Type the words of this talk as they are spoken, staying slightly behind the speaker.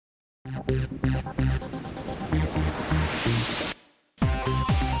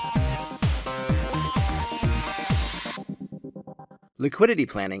Liquidity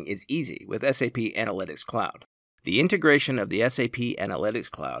planning is easy with SAP Analytics Cloud. The integration of the SAP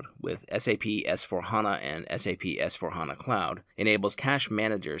Analytics Cloud with SAP S/4HANA and SAP S/4HANA Cloud enables cash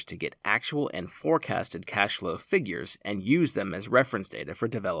managers to get actual and forecasted cash flow figures and use them as reference data for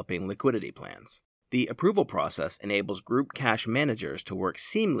developing liquidity plans. The approval process enables group cash managers to work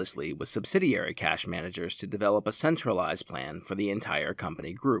seamlessly with subsidiary cash managers to develop a centralized plan for the entire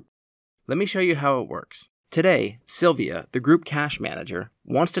company group. Let me show you how it works. Today, Sylvia, the group cash manager,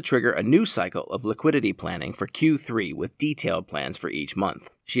 wants to trigger a new cycle of liquidity planning for Q3 with detailed plans for each month.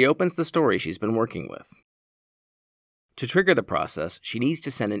 She opens the story she's been working with. To trigger the process, she needs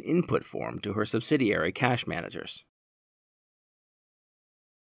to send an input form to her subsidiary cash managers.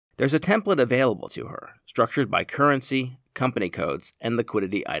 There's a template available to her, structured by currency, company codes, and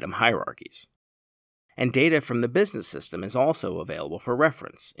liquidity item hierarchies. And data from the business system is also available for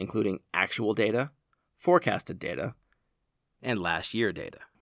reference, including actual data, forecasted data, and last year data.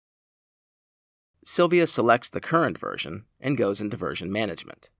 Sylvia selects the current version and goes into version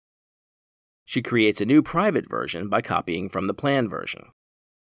management. She creates a new private version by copying from the plan version.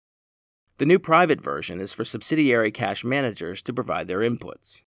 The new private version is for subsidiary cash managers to provide their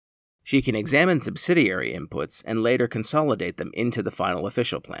inputs. She can examine subsidiary inputs and later consolidate them into the final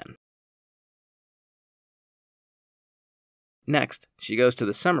official plan. Next, she goes to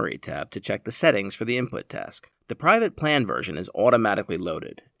the Summary tab to check the settings for the input task. The private plan version is automatically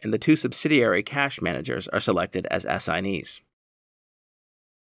loaded, and the two subsidiary cash managers are selected as assignees.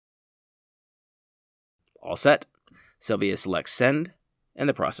 All set. Sylvia selects Send, and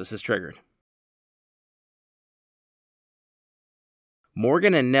the process is triggered.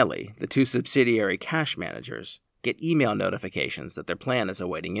 Morgan and Nelly, the two subsidiary cash managers, get email notifications that their plan is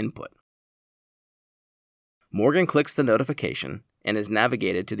awaiting input. Morgan clicks the notification and is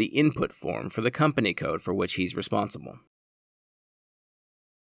navigated to the input form for the company code for which he's responsible.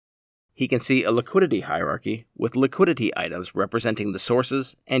 He can see a liquidity hierarchy with liquidity items representing the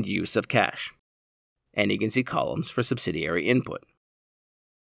sources and use of cash. And he can see columns for subsidiary input.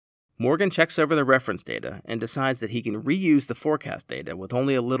 Morgan checks over the reference data and decides that he can reuse the forecast data with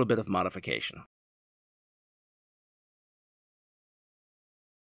only a little bit of modification.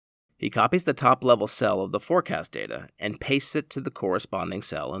 He copies the top-level cell of the forecast data and pastes it to the corresponding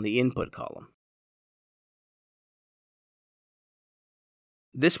cell in the input column.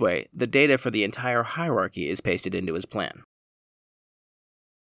 This way, the data for the entire hierarchy is pasted into his plan.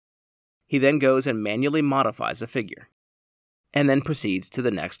 He then goes and manually modifies a figure, and then proceeds to the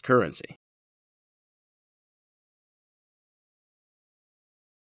next currency.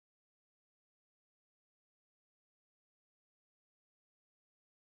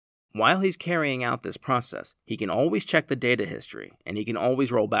 While he's carrying out this process, he can always check the data history, and he can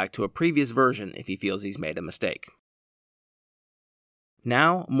always roll back to a previous version if he feels he's made a mistake.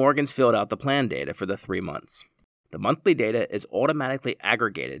 Now, Morgan's filled out the plan data for the 3 months. The monthly data is automatically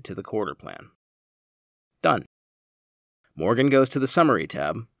aggregated to the quarter plan. Done. Morgan goes to the Summary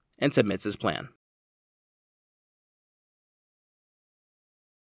tab and submits his plan.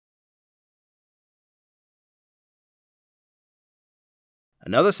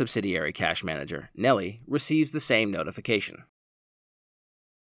 Another subsidiary cash manager, Nelly, receives the same notification.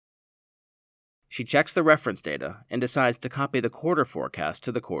 She checks the reference data and decides to copy the quarter forecast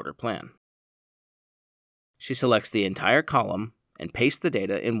to the quarter plan. She selects the entire column and pastes the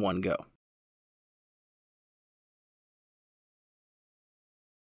data in one go.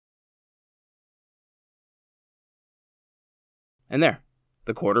 And there.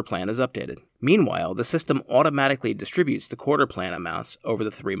 The quarter plan is updated. Meanwhile, the system automatically distributes the quarter plan amounts over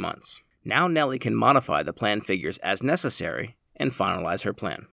the 3 months. Now Nelly can modify the plan figures as necessary and finalize her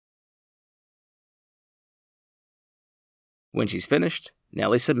plan. When she's finished,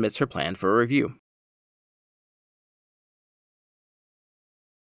 Nelly submits her plan for a review.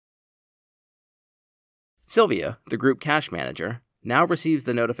 Sylvia, the group cash manager, now receives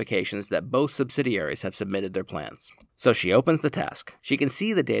the notifications that both subsidiaries have submitted their plans. So she opens the task. She can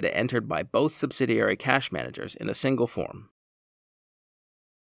see the data entered by both subsidiary cash managers in a single form.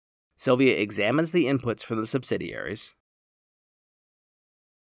 Sylvia examines the inputs from the subsidiaries,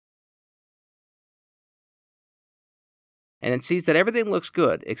 and it sees that everything looks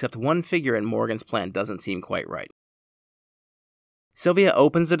good except one figure in Morgan's plan doesn't seem quite right. Sylvia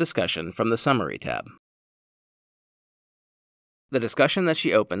opens a discussion from the Summary tab. The discussion that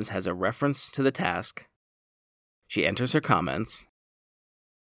she opens has a reference to the task. She enters her comments.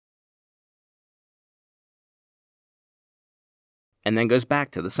 and then goes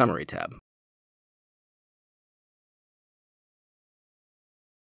back to the Summary tab.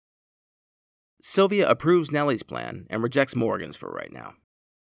 Sylvia approves Nelly's plan and rejects Morgan's for right now.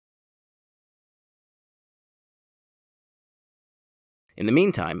 In the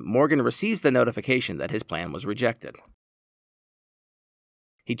meantime, Morgan receives the notification that his plan was rejected.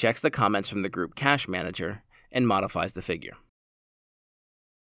 He checks the comments from the group cash manager and modifies the figure.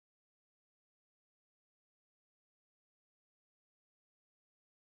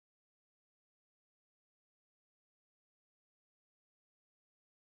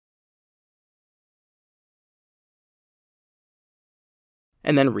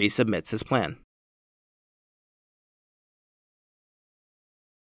 And then resubmits his plan.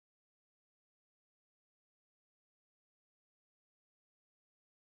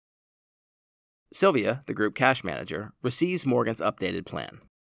 Sylvia, the group cash manager, receives Morgan's updated plan.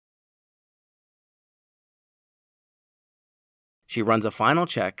 She runs a final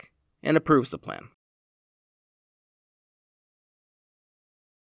check and approves the plan.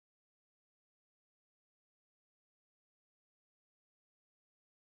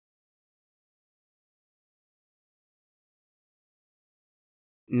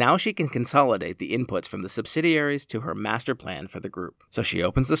 Now she can consolidate the inputs from the subsidiaries to her master plan for the group. So she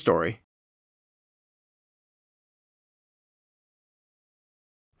opens the story,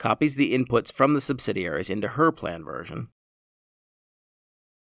 copies the inputs from the subsidiaries into her plan version,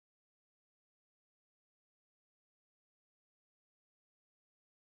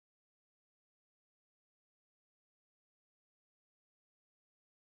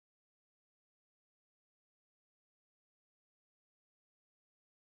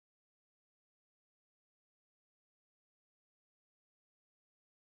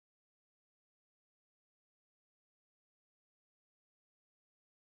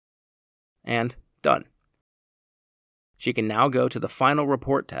 and done. She can now go to the Final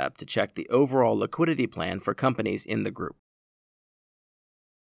Report tab to check the overall liquidity plan for companies in the group.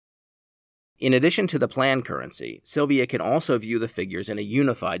 In addition to the plan currency, Sylvia can also view the figures in a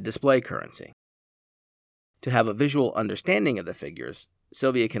unified display currency. To have a visual understanding of the figures,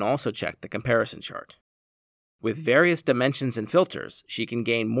 Sylvia can also check the comparison chart. With various dimensions and filters, she can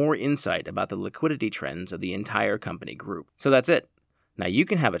gain more insight about the liquidity trends of the entire company group. So that's it. Now you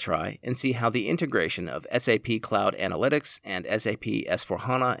can have a try and see how the integration of SAP Cloud Analytics and SAP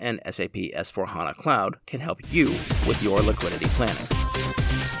S/4HANA and SAP S/4HANA Cloud can help you with your liquidity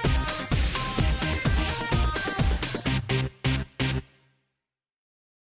planning.